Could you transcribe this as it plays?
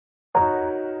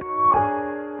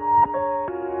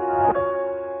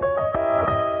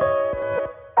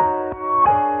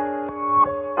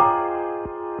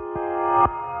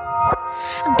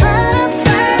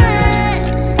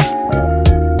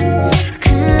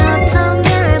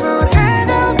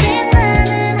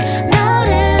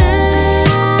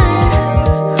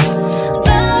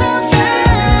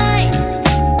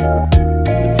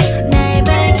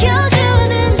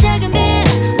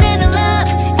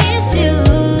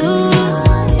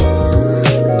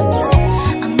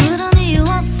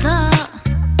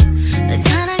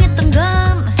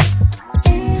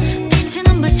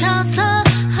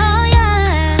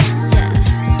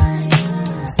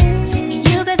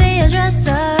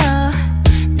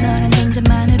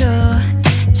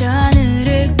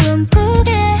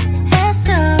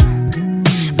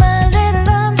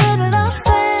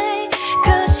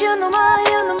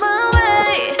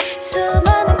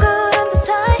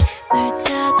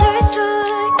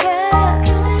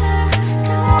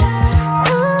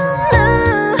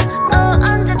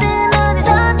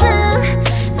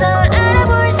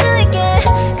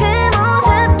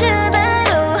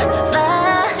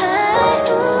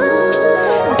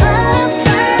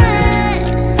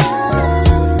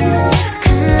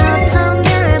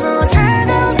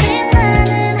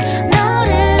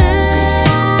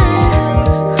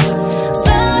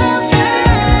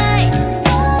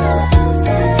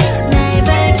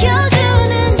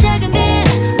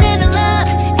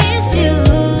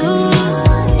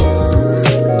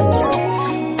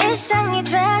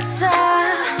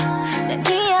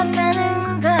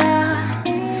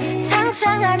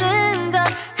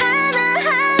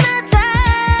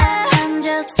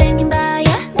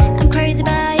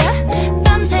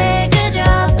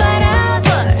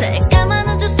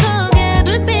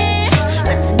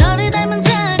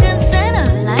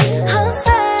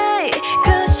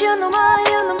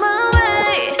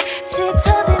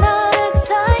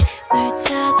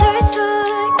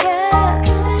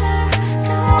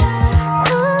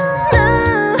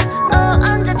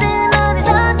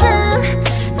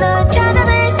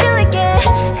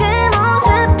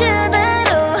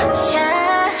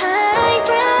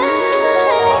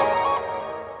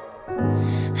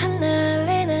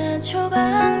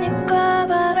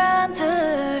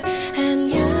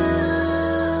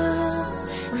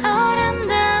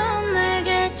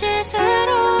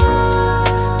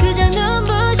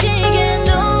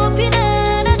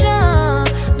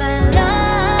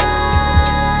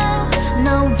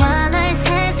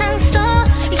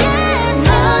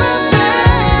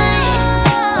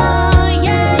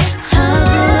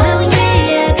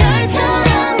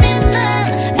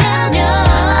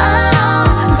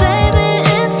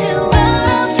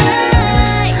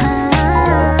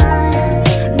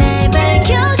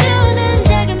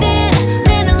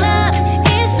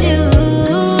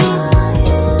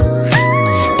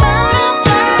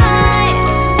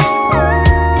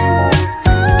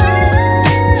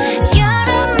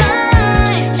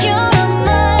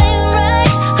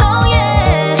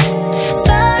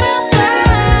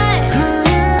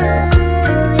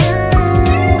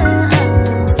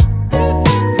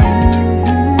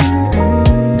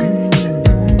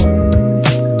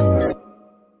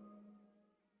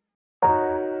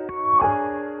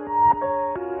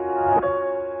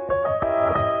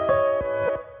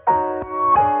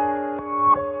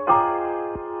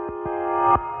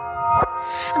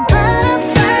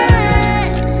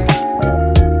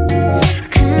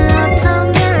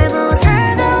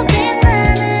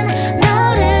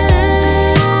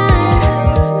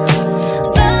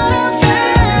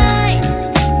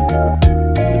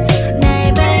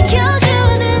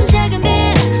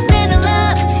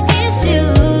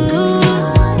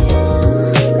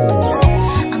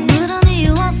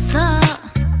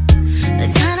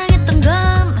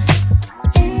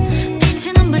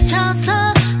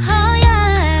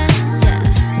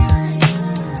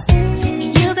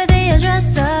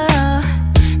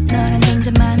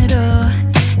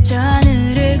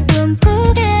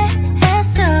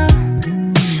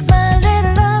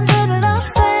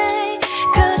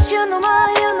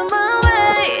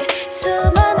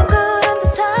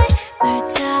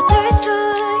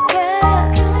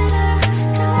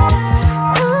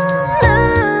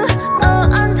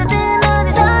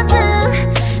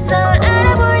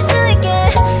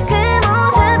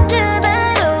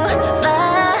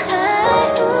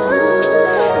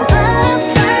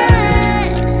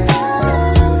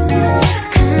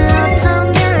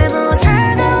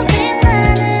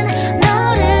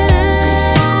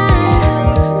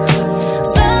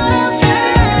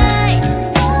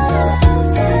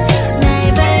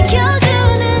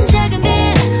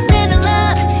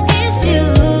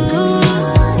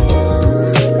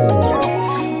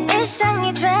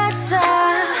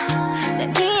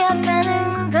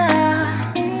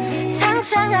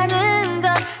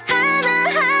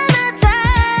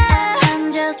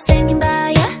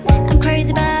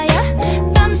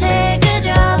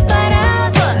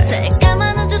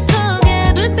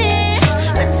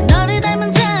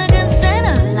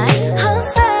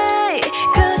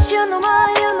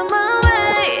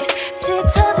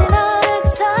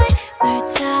널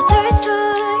찾을 수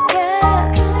있게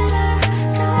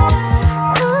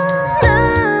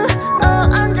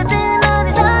언제든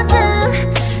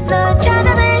어디서든 널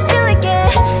찾아낼 수 있게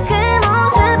그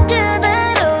모습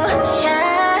그대로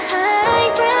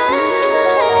Shine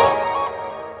bright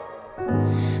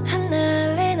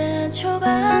흩날리는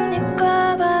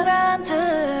조각잎과 바람들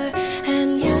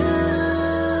And you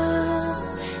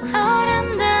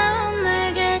아름다운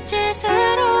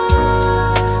날갯짓으로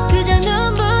그저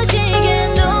눈부시게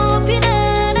높이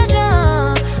내려줘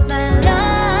My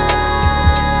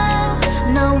love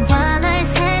너와 날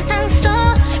세상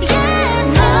속에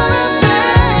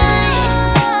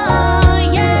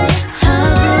저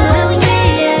구름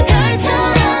위에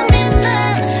별처럼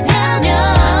빛난다면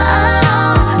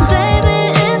Baby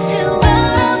it's you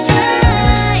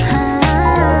butterfly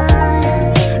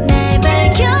날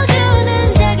밝혀주는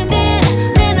작은 빛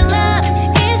Little love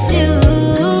is you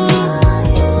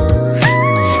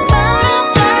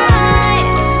Butterfly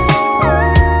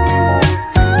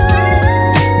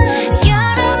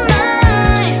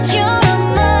You're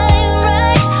mine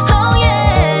right Oh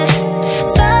yeah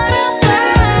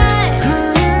Butterfly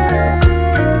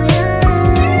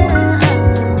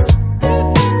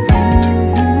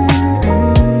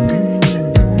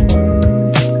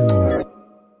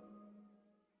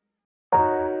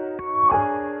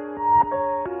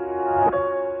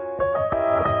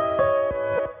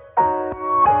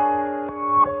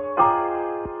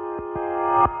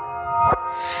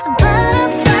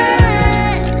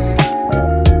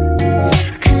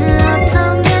그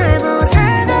어떤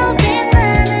별보다도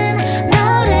빛나는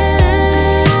너를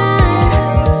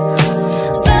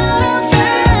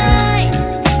Butterfly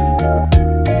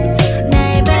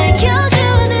날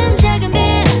밝혀주는 작은 빛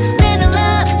Little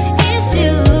love is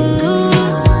you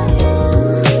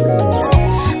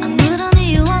아무런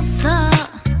이유 없어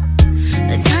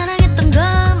널 사랑했던 건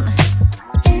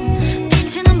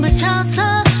빛이 눈부셔서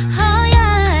Oh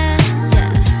yeah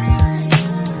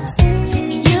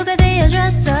이유가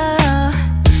되어줬어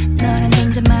너란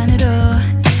존재만으로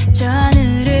저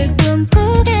하늘을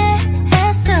꿈꾸게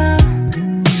했어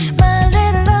My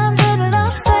little love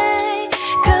say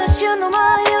Cause you know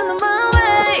my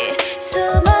way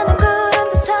수많은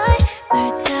구름들 사이 널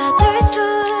찾을 수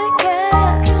있게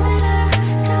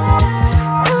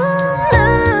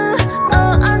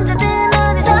언제든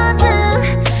어디서든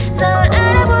널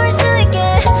알아볼 수 있게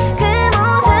그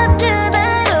모습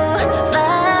그대로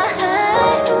Fly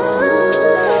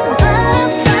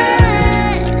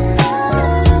Butterfly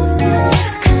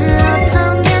그 어떤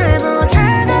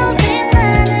별보다도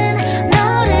빛나는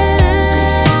너를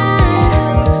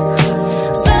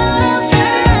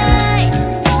Butterfly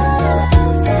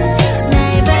날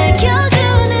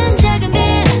밝혀주는 작은 빛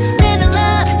Little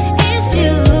love is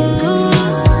you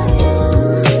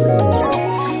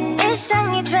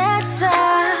일상이 됐어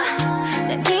널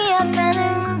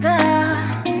기억하는 거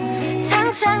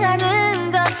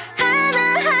상상하는 것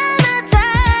하나하나 다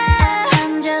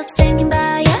I'm just thinking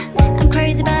about you I'm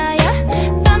crazy about you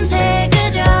밤새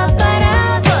그저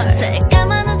바라볼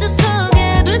새까만 우주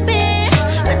속의 불빛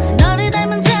마치 너를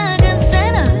닮은 작은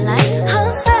satellite Oh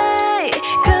say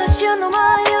Cause you know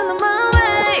my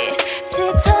way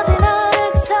짙어진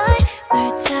하늘 그 사이 널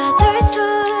찾을 수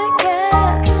있게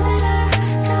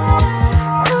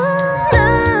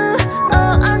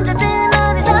언제든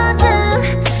어디서든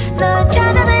널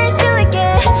찾아낼 수 있게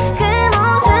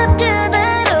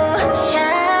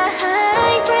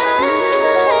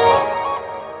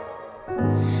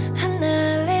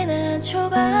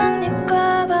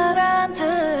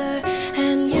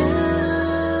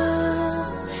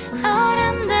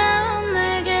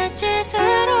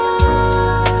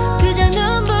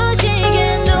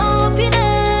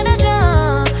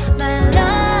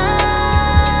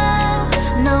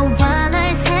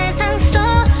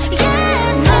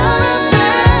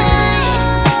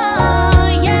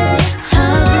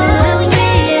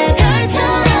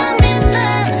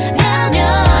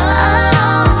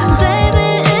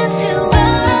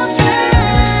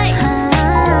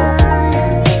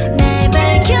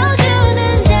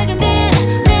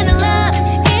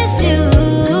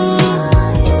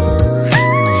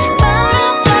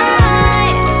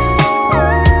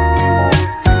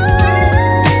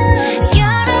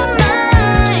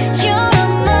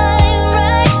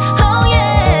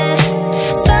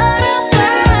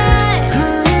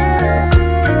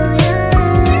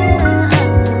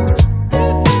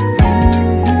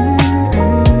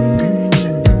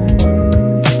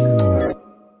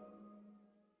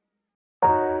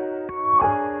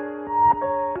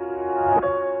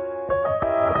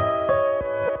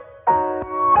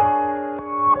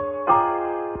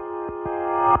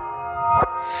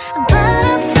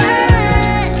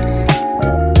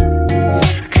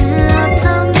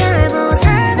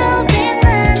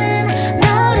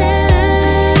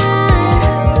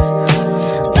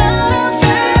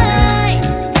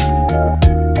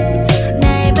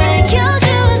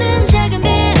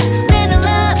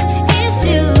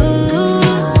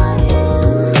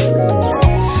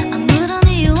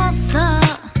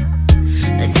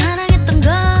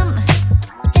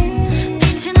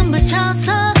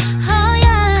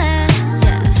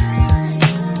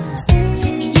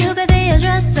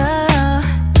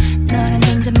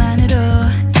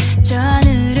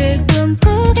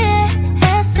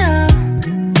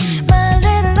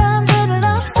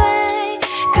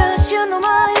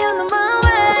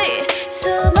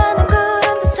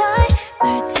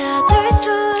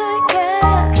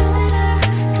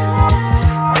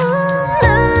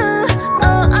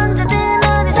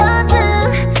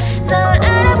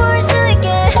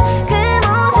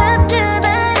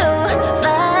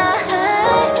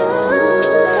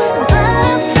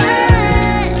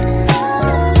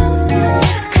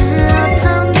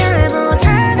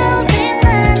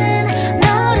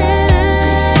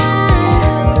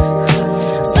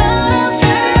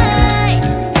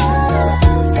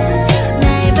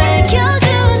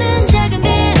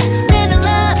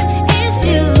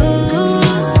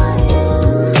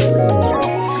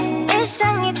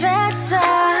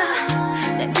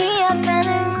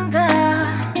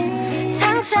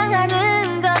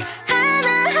상상하는 것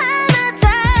하나하나 다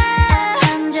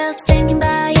I'm just thinking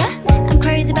about you I'm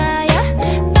crazy about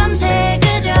you 밤새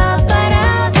그저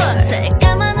바라볼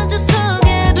새까만 우주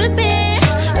속의 불빛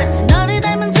마치 너를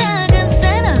닮은 작은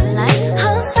satellite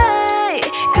Oh say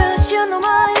cause you know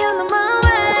my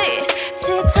way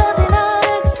짙어진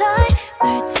어둠 사이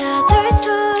널 찾을 수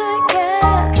있게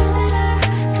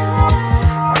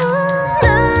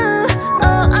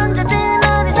언제든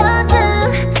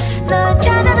어디서든 널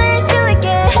찾아낼 수 있게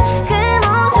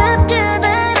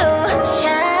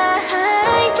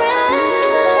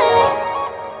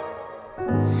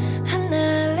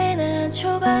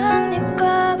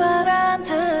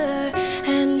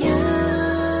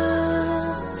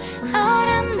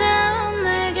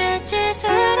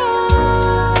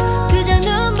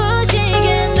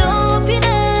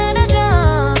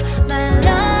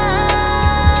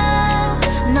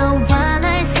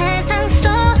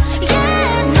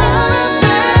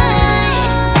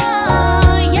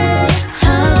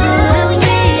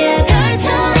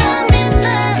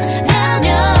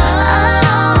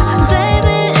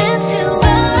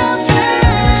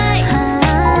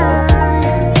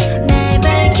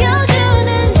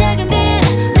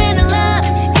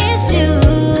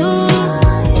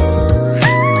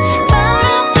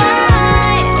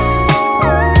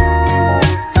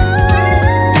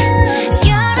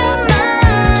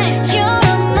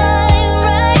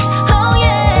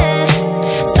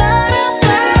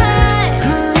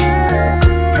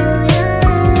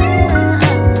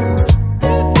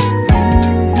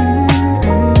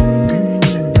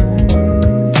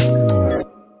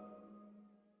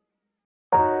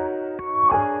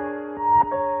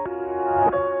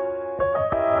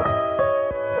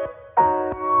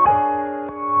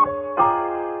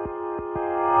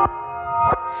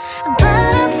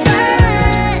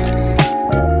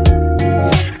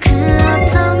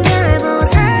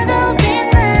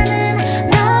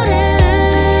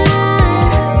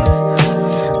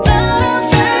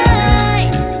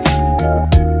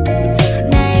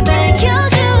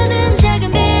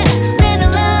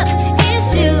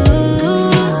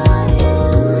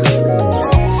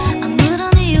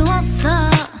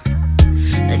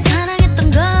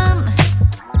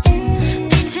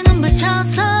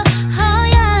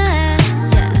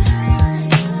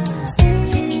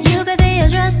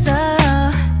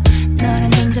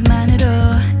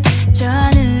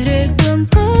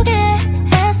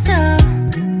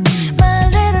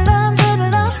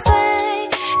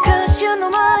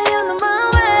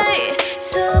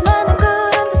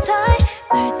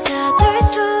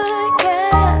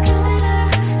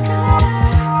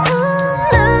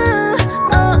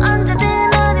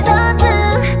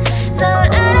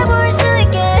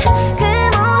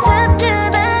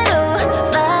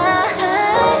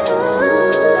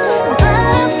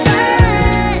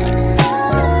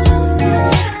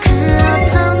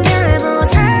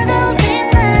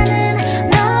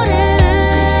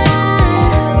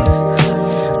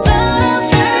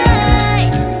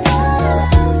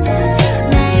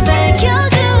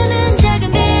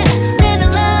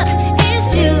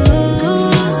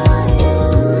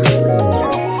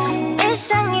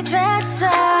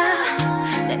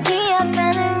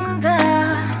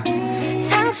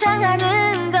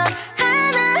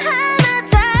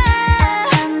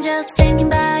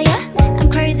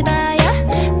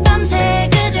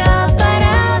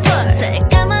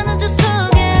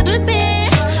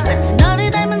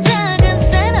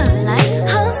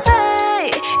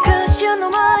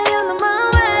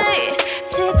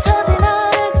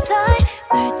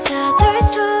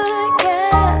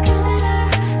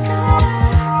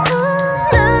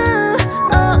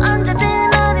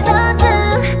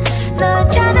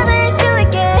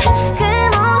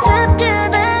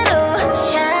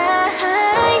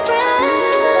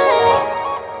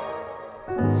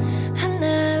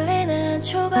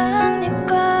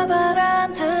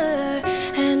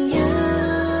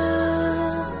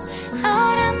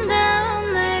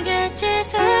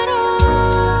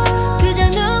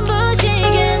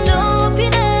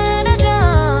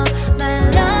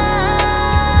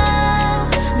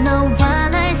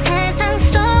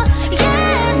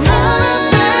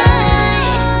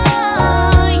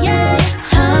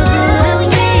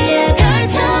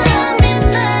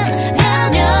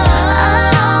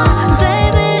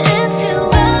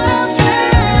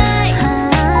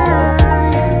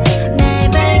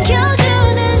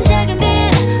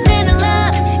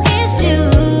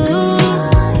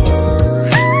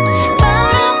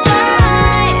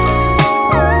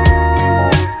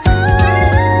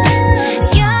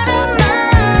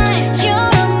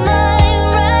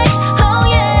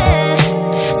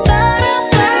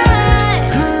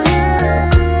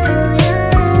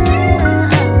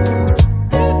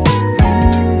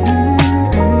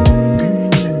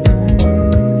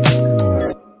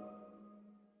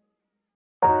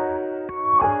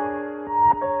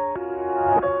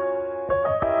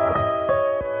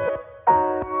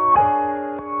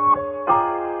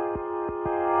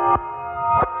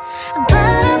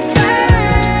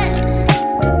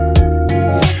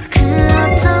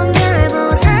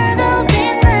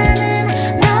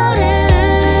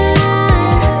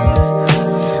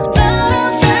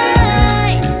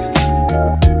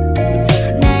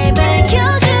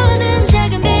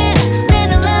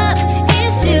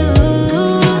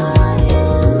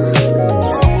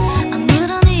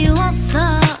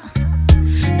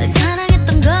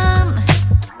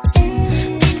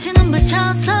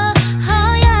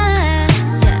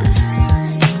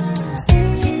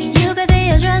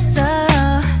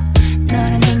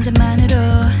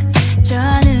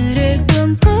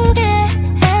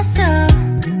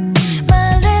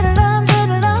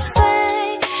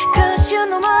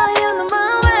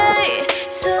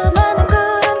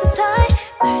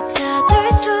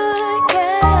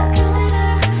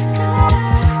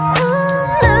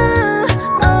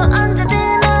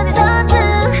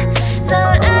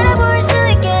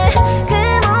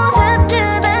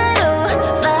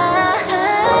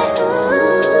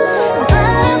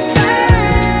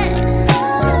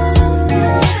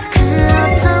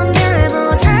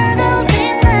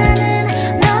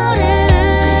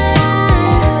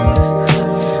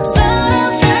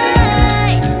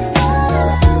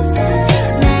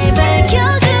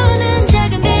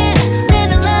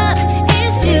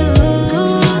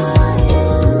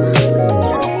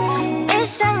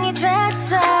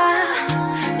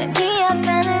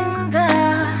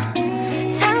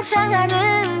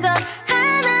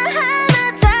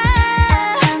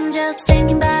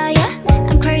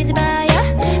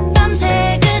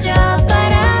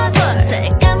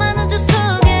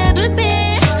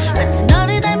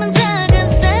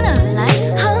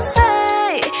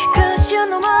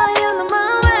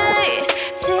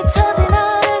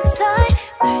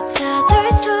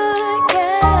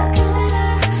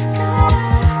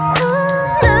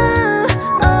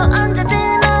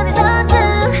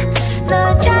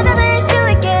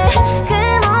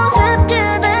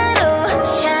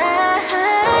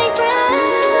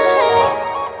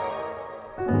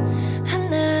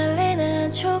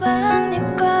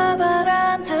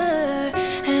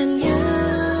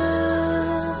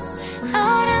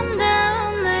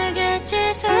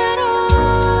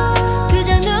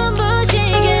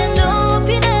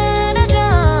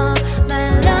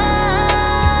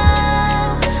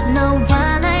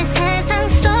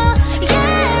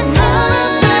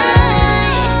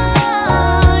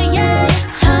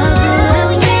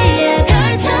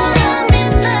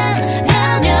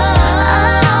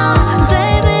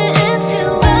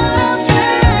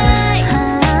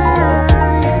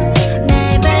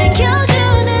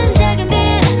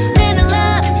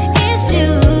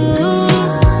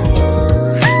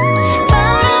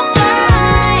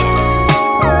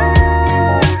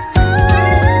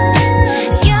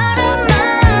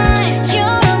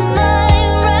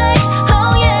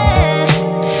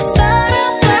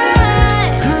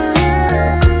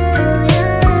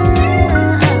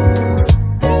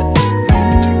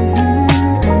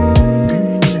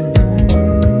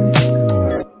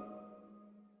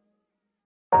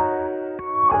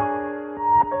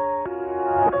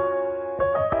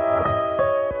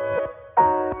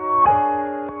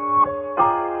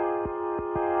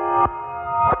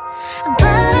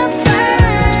Butterfly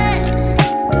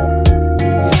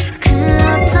그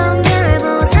어떤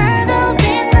별보다도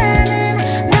빛나는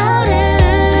너를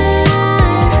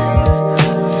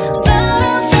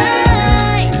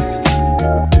Butterfly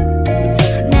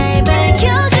날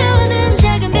밝혀주는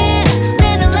작은 빛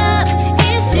Little love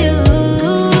is you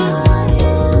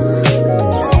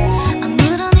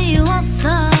아무런 이유 없어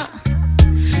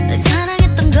널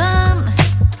사랑했던 건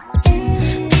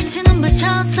빛이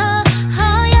눈부셔서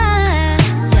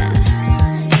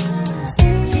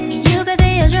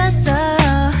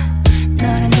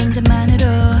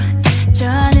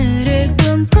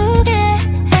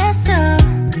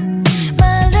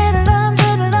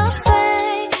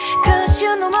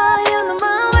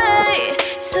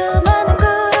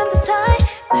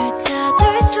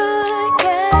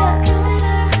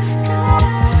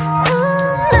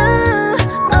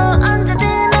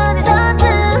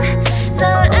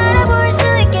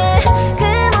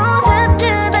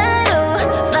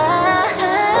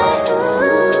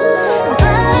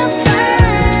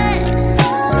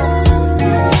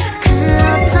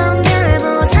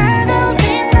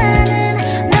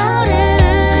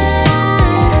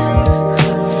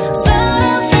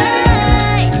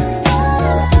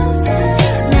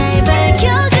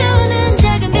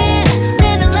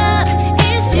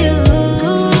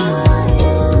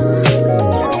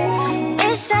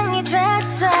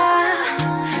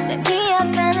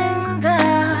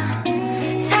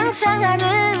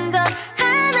상상하는 것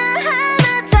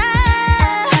하나하나 다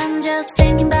I'm just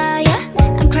thinking about you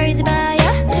I'm crazy about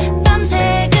you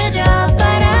밤새 그저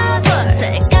바라볼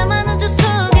새까만 우주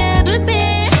속의 불빛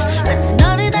마치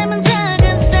너를 닮은 작은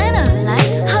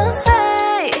satellite Oh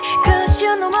say Cause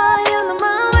you know my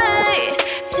way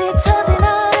짙어진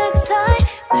하늘 그 사이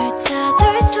널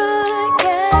찾을 수 있게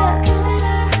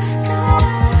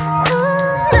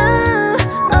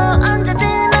언제든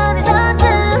어디서든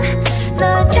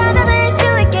널 찾아낼 수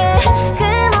있게 그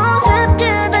모습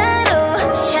그대로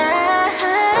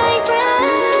Shine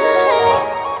bright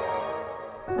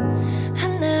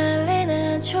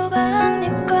흩날리는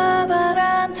조각잎과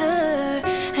바람들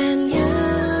And you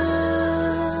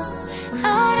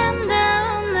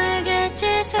아름다운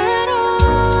날갯짓으로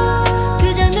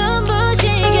그저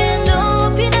눈부시게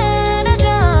높이 내려줘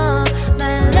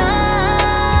My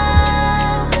love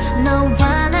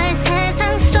너와 날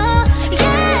세상 속에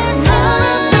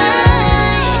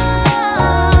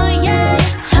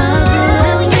저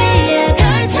구름 위에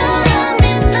별처럼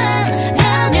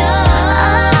빛난다면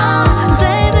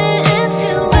Baby it's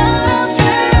you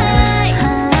Butterfly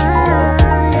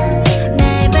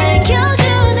날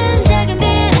밝혀주는 작은 빛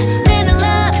Little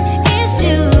love is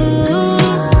you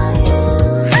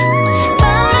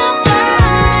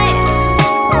Butterfly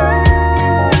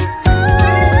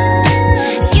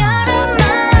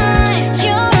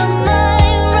You're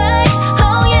mine right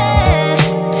Oh yeah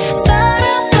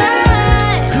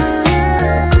Butterfly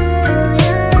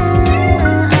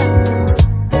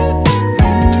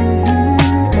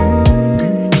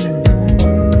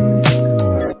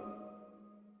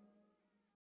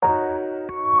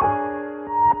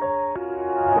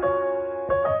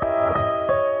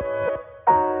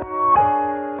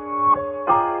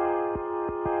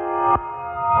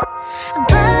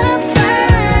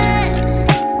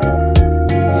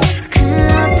그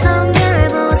어떤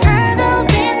별보다도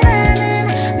빛나는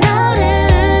너를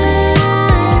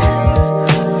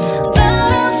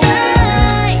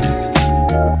Butterfly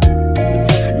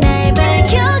날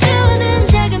밝혀주는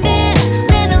작은 빛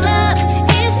Little love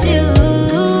is you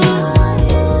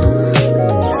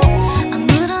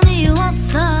아무런 이유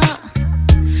없어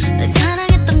널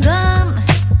사랑했던 건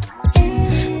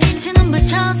빛이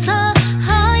눈부셔서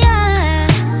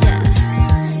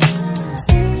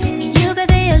이유가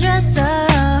되어줬어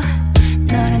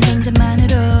너란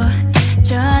존재만으로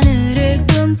저 하늘을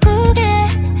꿈꾸게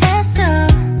했어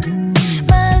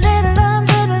My little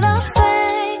love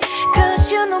say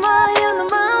Cause you know my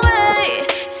way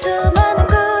수많은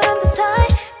구름들 사이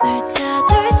널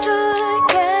찾을 수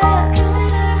있게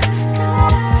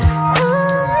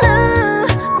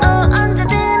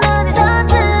언제든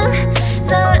어디서든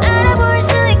널 알아볼 수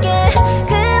있게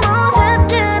그 모습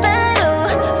그대로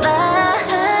Fly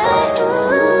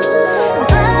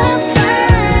Butterfly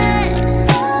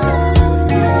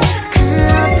그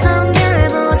어떤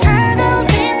별보다도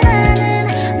빛나는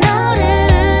너를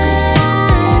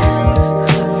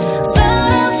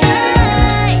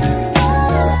Butterfly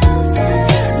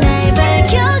날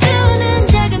밝혀주는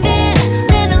작은 빛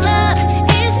Little love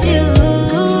is you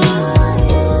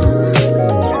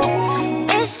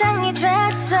일상이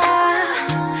됐어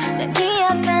널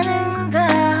기억하는 것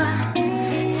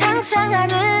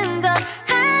상상하는 것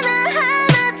하나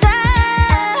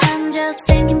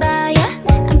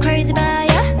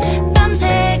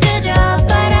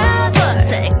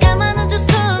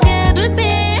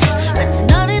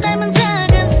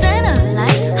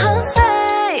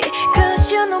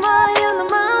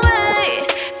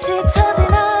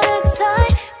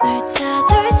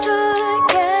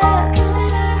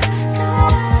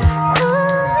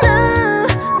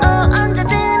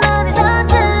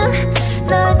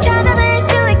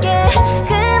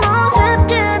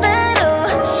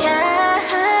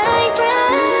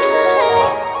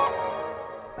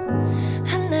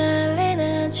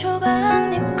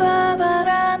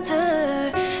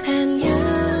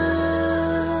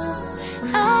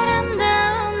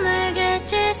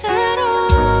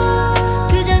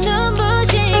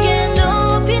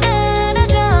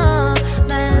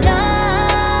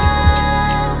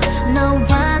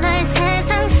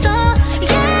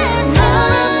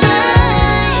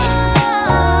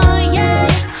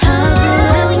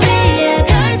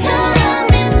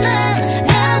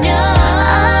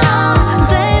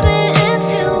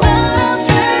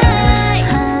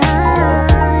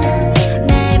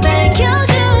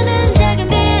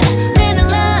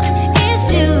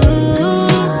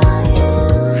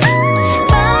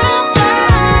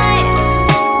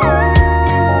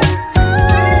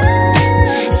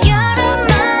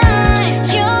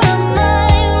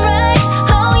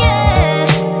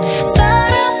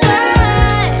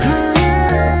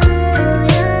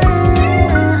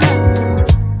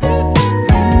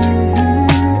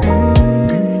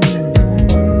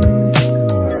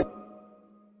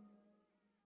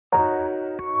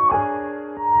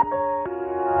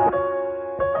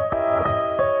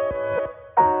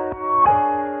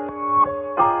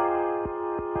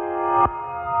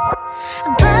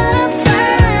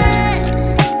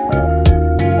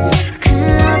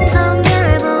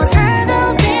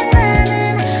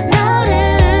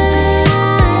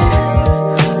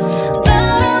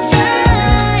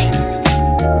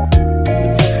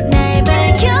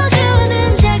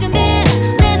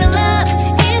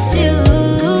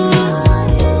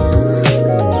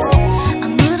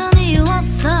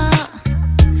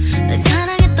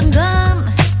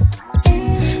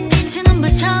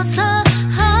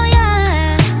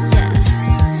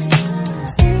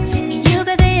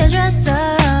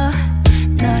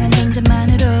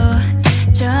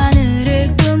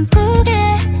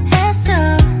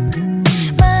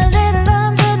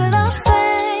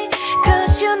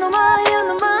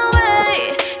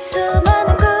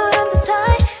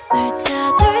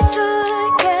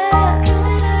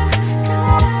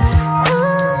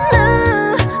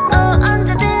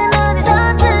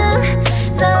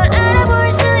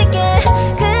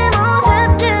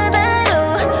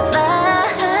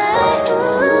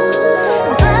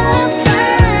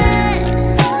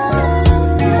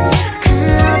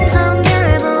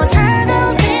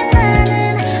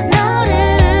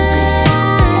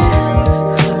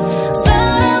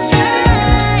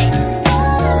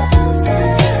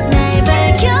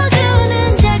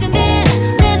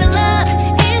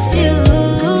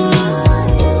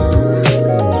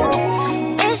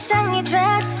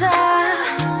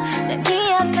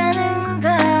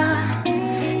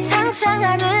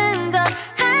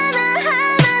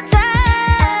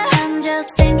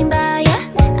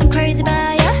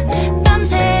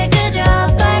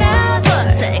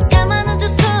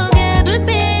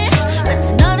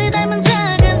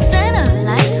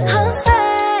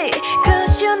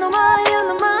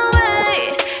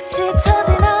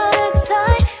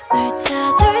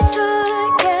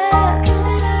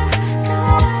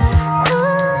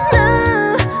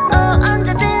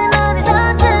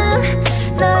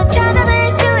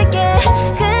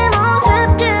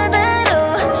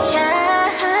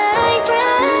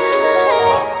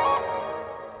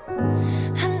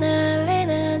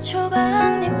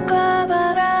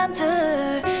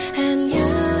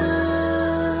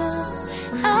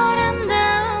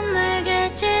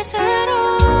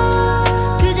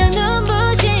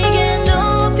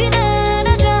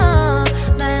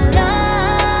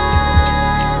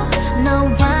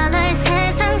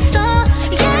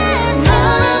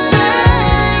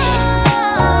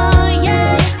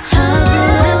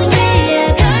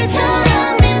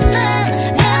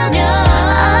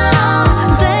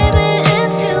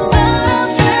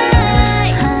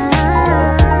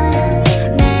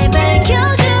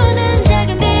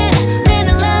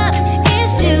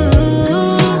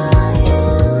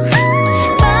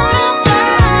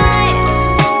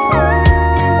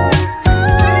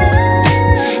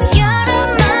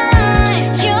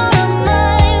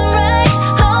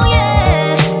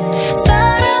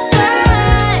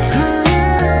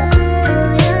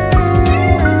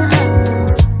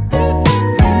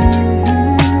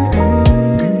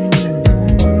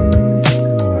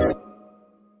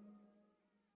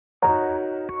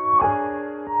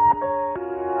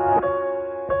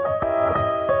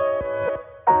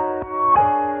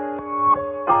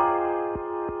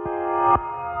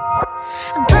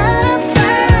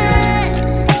Butterfly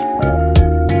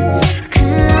그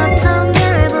어떤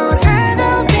별보다도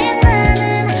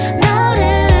빛나는 너를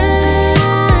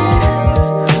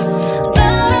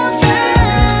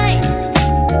Butterfly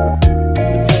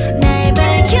날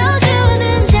밝혀주는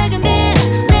작은 빛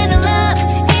Little love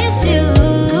is you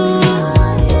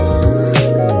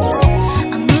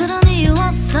아무런 이유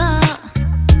없어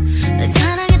널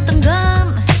사랑했던 건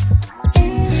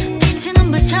빛이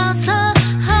눈부셔서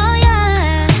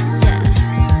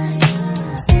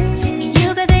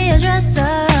이유가 되어줬어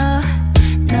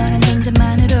너란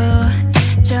존재만으로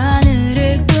저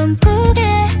하늘을 꿈꾸게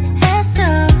했어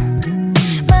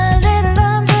My little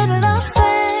love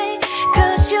say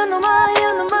Cause you know my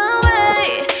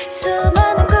way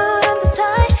수많은 구름들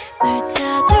사이 널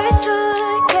찾을 수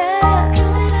있게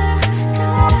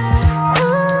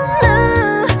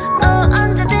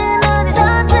언제든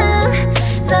어디서든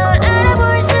널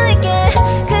알아볼 수 있게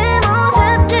그 모습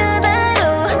그대로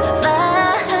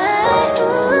Fly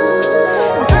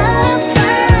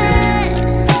Butterfly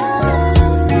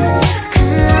그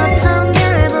어떤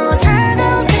별보다도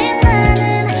빛나는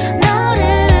너를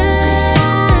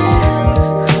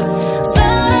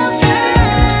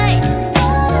Butterfly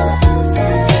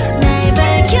날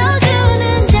밝혀주는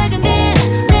작은 빛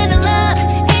Little love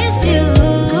is you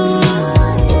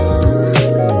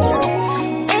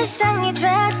일상이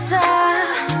됐어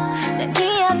널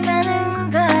기억하는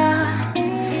거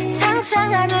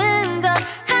상상하는 것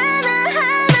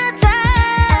하나하나 다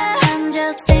I'm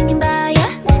just thinking about you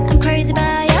I'm crazy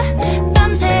about you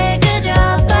밤새 그저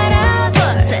바라볼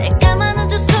새까만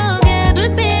우주 속의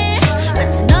불빛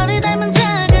마치 너를 닮은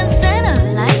작은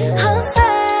satellite Oh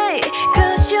say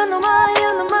Cause you know my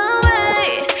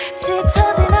way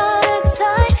짙어진 하늘 그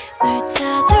사이 널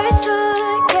찾을 수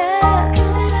있게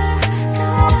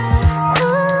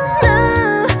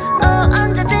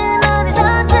언제든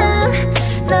어디서든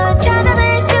널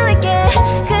찾아낼 수 있게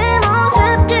그 모습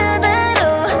그대로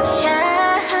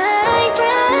Shine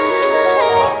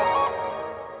bright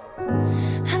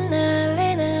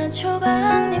흩날리는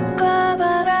조각잎과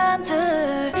바람들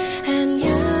And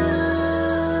you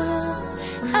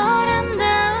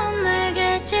아름다운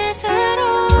날갯짓으로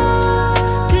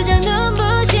그저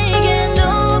눈부시게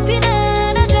높이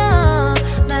내려줘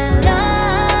My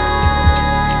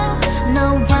love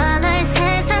너와 날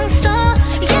세상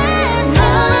속에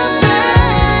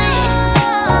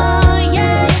Butterfly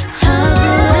저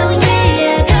구름 위에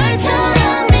별처럼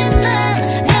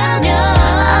빛난다면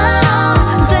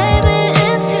Baby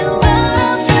it's you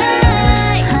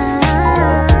Butterfly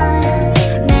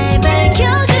날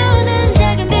밝혀주는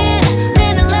작은 빛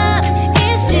Little love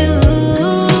is you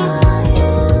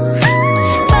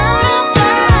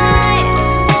Butterfly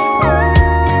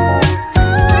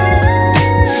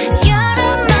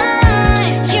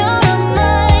You're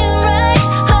mine right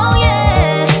oh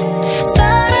yeah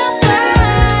Butterfly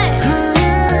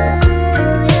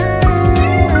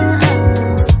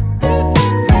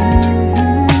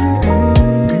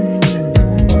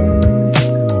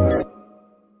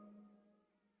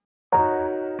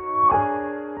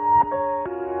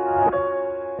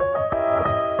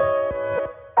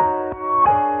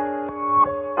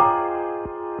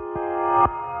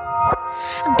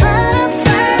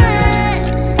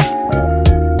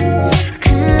그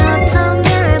어떤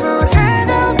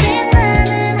별보다도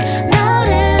빛나는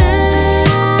너를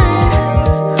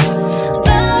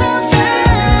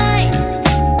Butterfly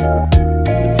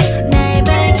날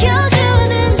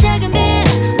밝혀주는 작은 빛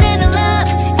Little love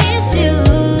is you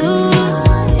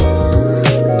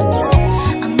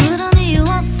아무런 이유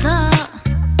없어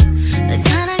널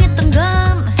사랑했던 건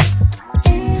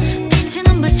빛이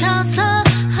눈부셔서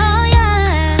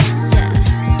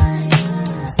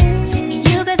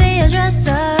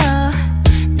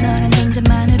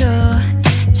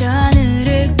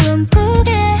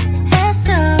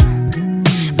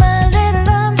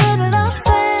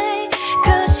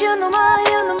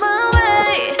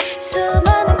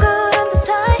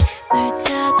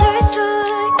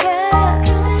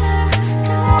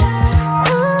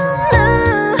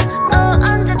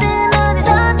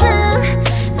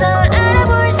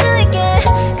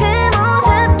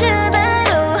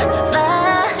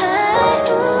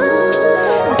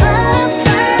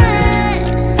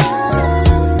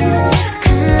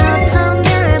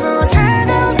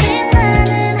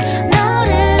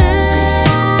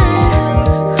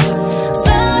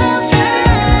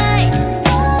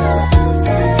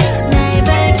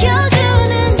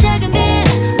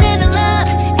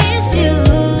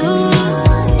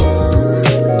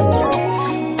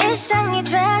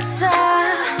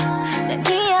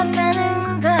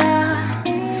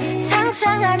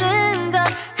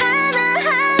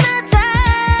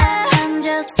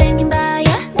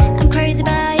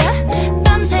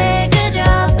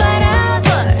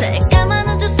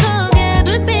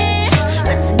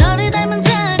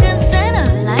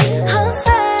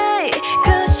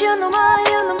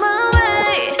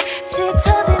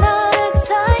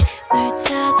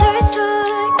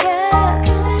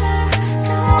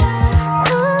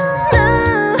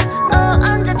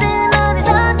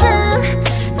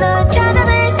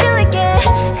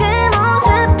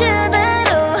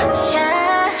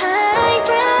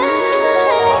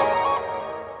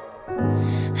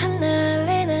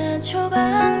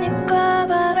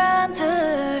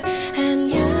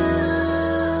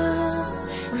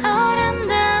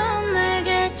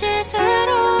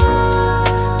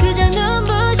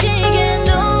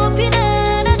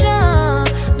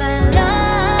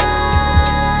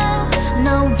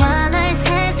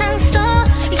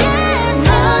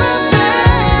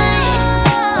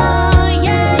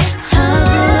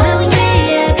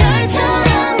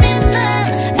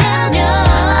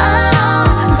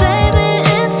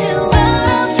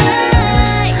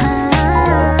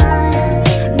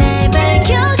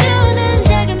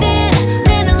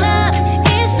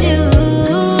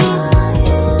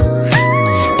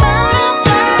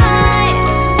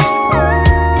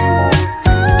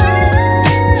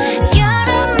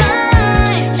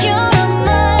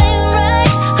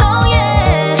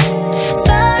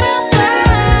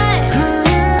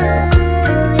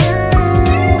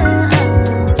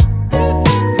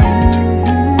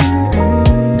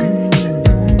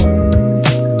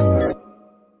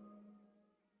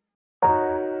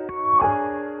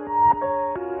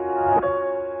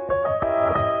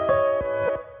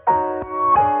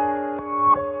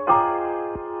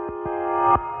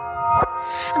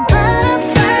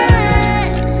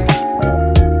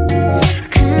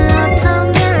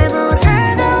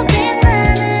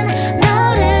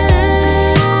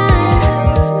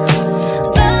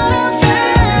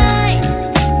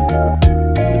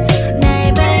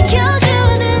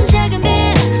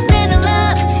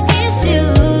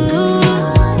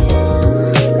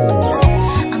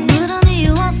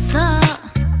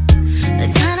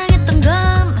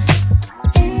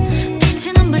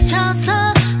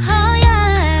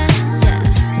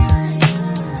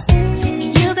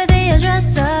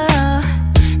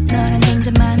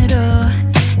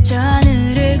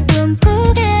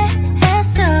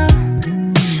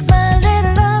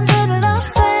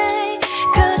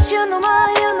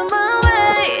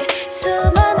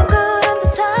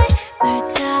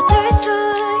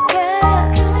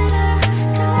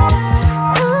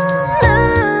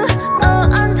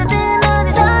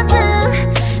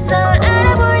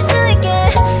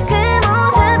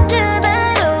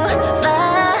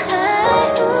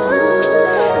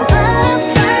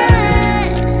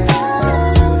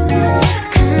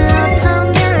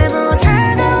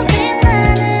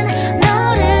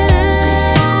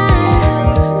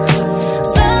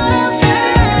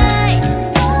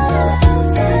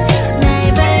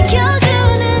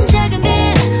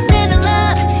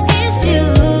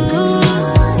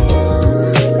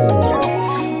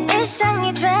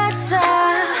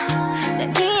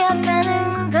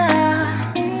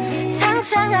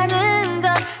상상하는 것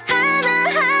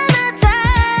하나하나 다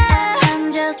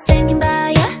I'm just thinking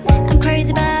about you I'm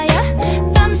crazy about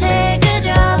you 밤새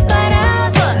그저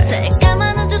바라볼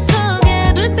새까만 우주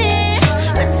속의 불빛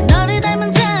마치 너를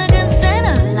닮은 작은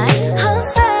satellite Oh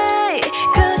say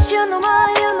cause you know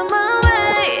my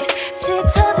way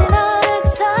짙어진 어둠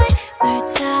사이 널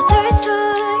찾을 수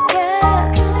있게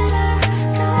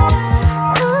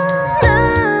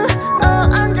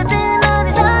언제든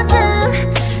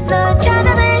어디서든 널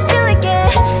찾아낼 수 있게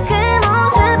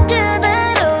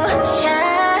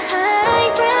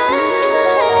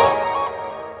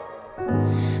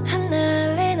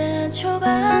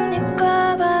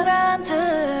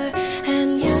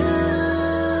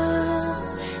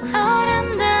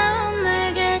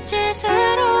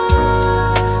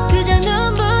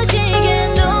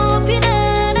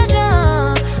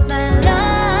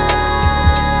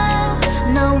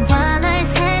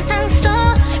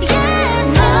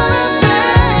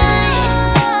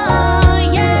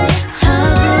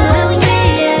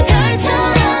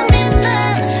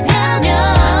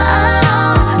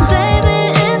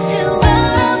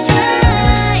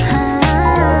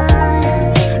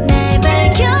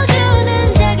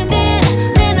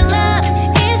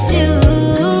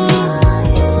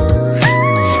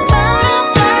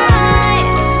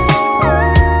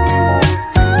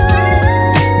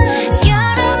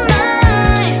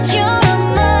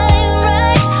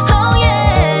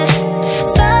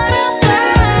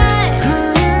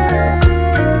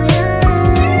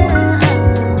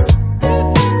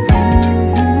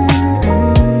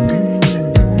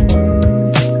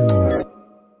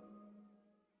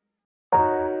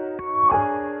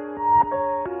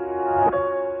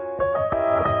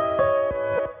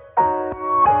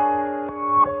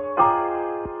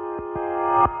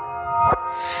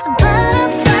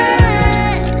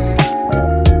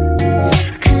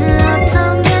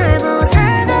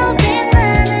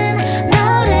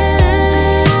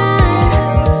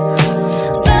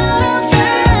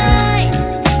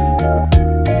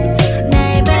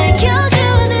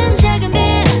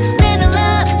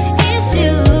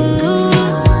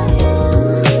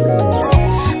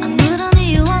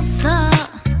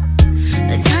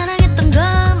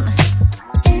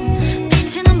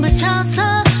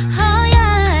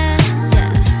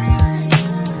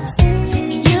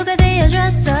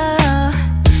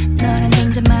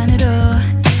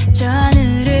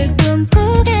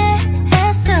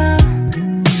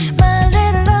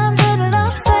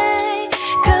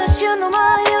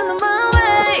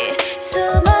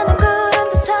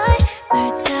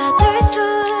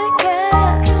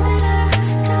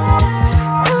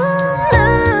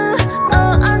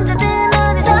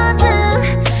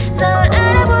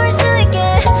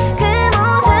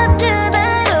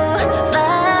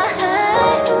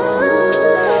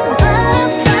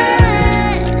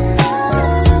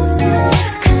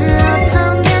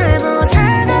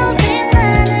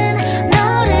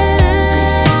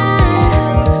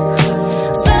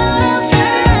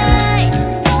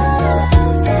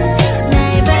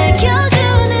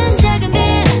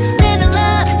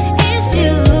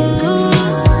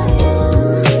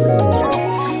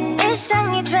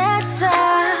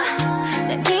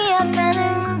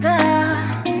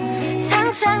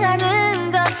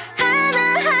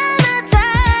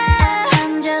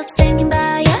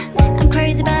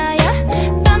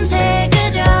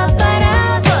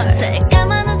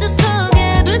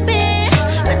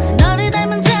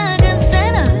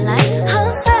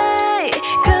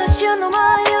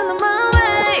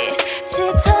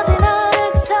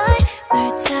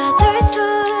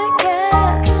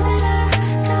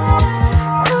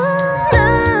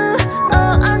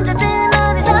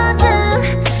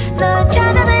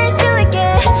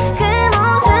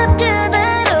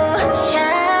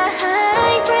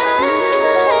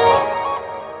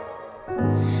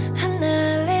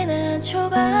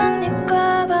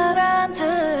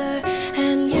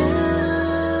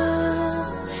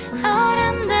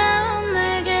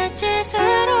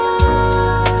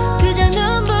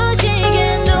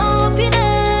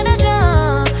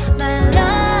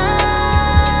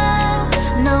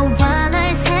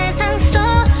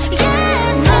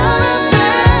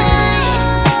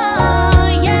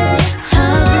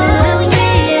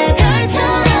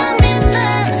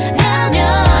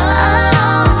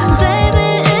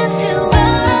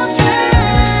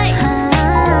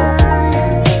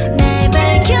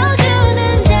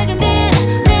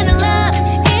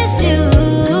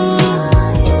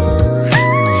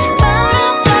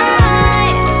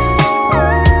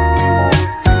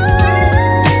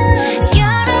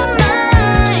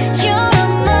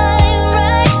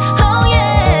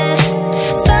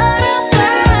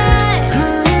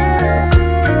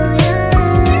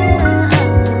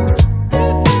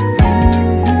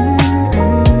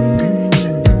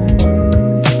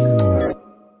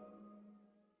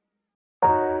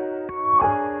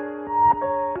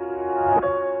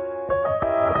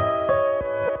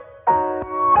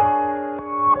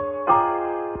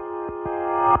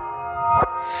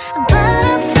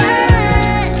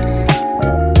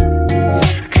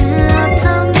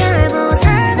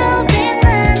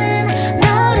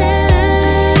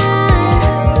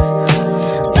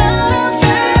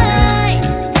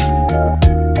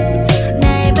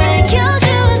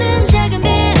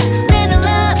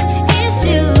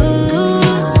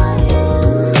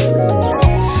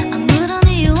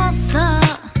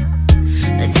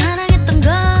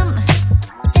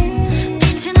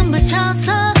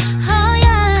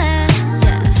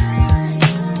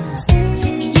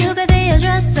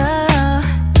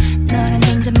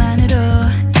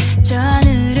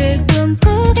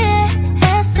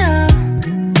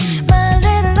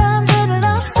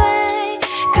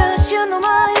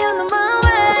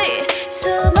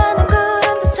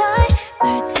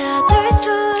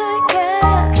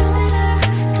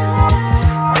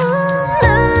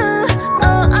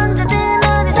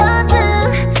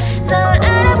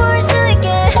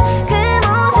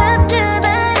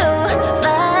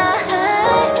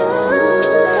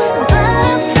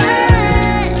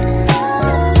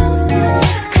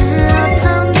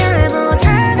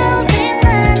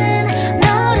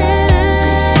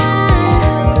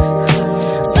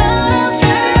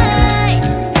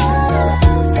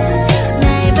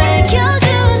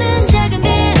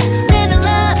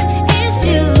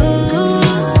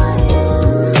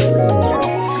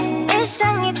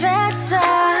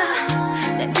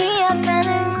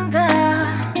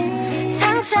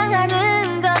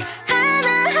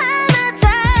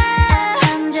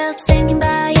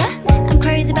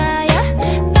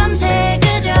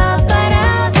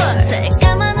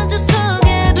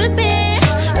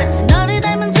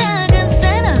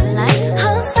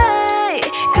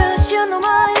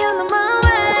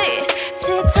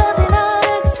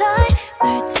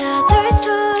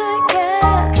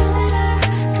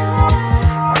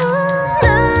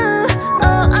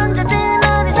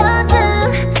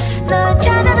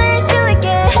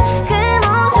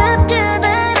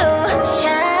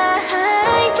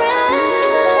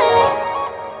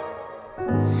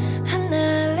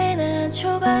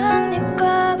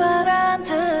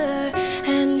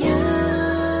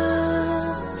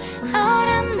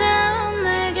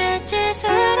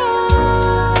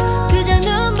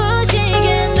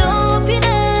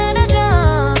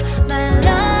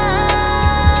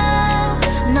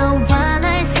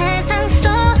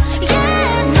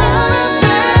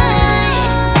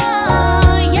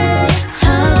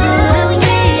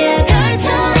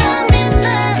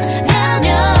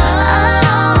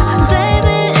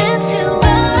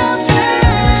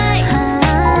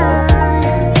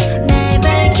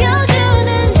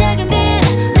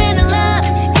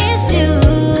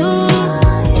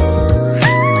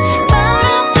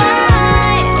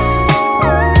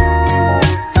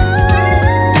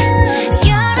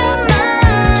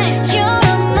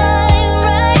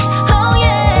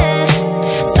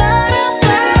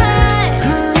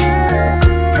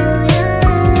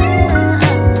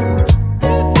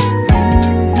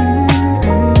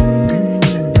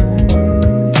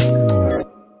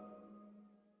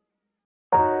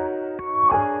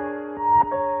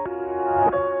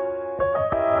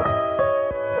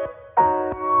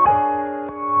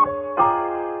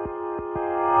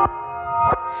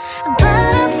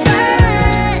Butterfly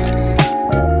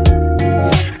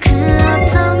그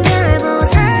어떤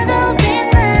별보다도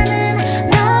빛나는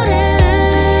너를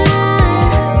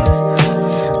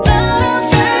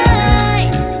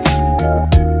Butterfly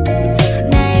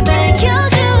날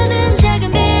밝혀주는 작은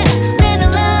빛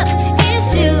Little love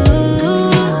is you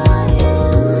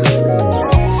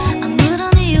아무런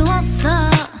이유 없어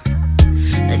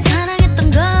널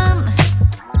사랑했던 건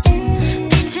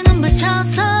빛이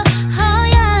눈부셔서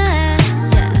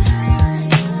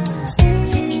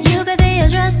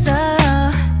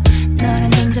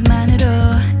너란 존재만으로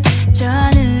저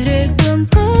하늘을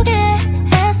꿈꾸게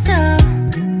했어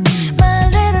My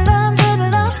little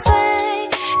love say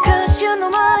Cause you know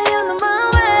my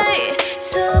way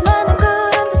수많은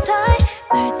구름들 사이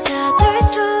널 찾을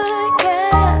수 있게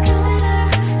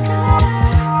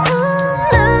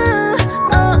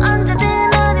언제든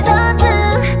어디서든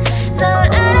널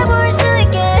알아볼 수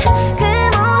있게 그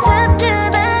모습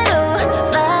그대로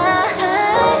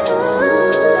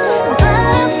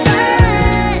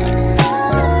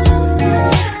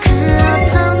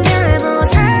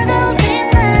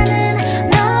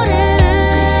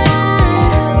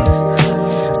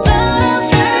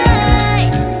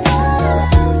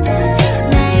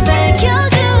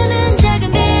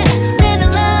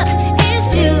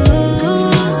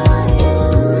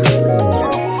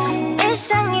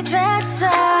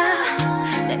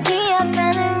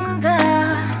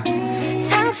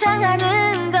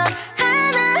상상하는 것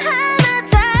하나하나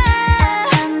다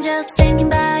I'm just thinking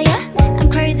about you I'm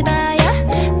crazy about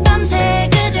you 밤새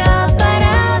그저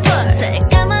바라볼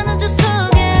새까만 우주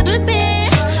속의 불빛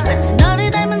마치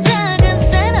너를 닮은 작은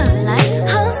satellite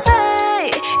Oh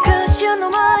stay Cause you know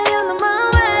my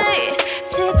way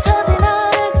짙어진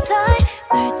하늘 그 사이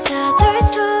널 찾을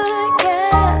수 있게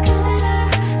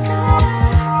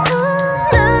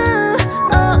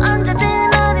언제든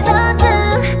어디서든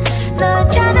널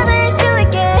찾아낼 수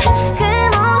있게 그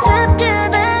모습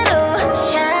그대로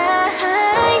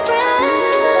Shine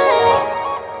bright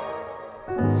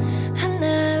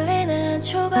흩날리는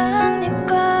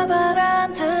조각잎과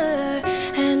바람들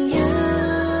And you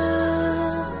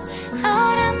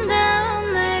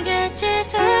아름다운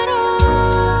날갯짓으로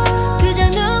그저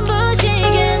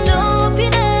눈부시게 높이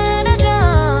내려줘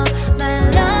My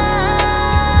love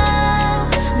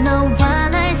너와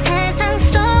날 세상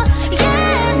속에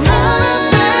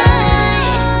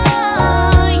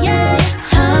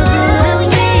저 구름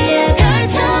위에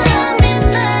별처럼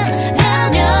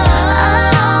빛난다면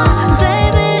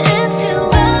Baby it's you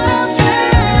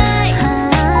Butterfly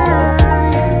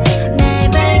날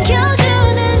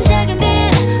밝혀주는 작은 빛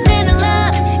Little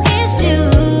love is you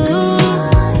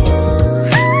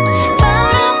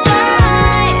Butterfly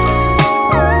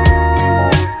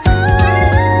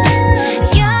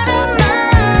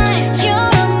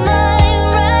You're mine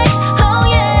right Oh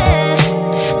yeah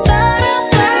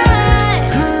Butterfly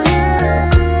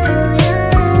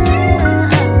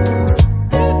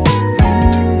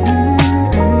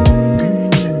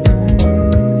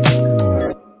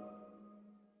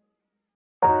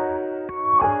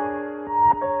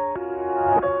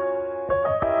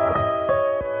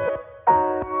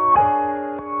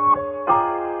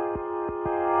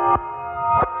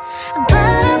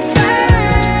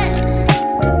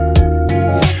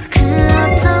그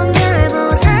어떤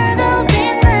별보다도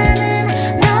빛나는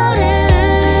너를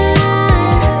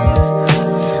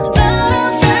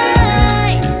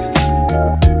Butterfly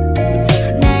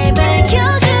날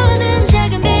밝혀주는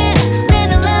작은 빛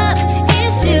Little love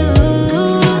is you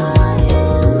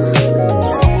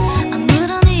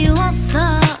아무런 이유 없어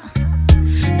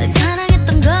널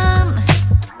사랑했던 건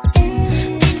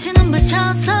빛이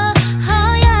눈부셔서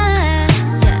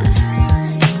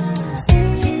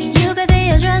이유가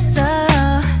되어줬어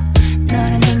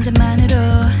너란 존재만으로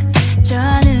저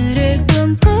하늘을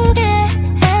꿈꾸게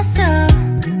했어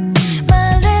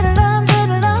My little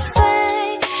love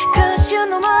say Cause you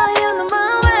know my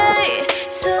way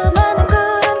수많은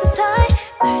구름들 사이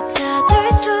널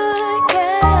찾을 수 있게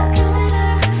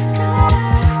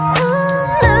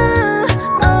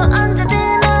언제든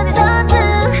어디서든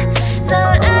널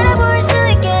알아볼 수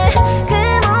있게 그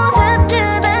모습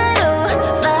그대로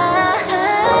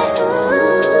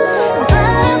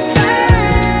Butterfly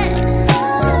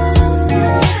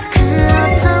그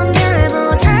어떤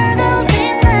별보다도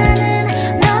빛나는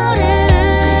너를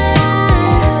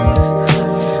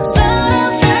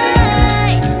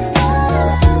Butterfly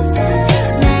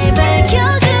날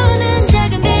밝혀주는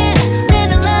작은 빛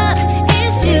Little love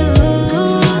is you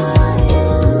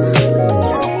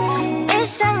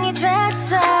일상이 됐어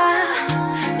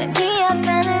널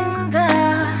기억하는 것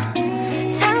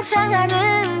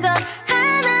상상하는 것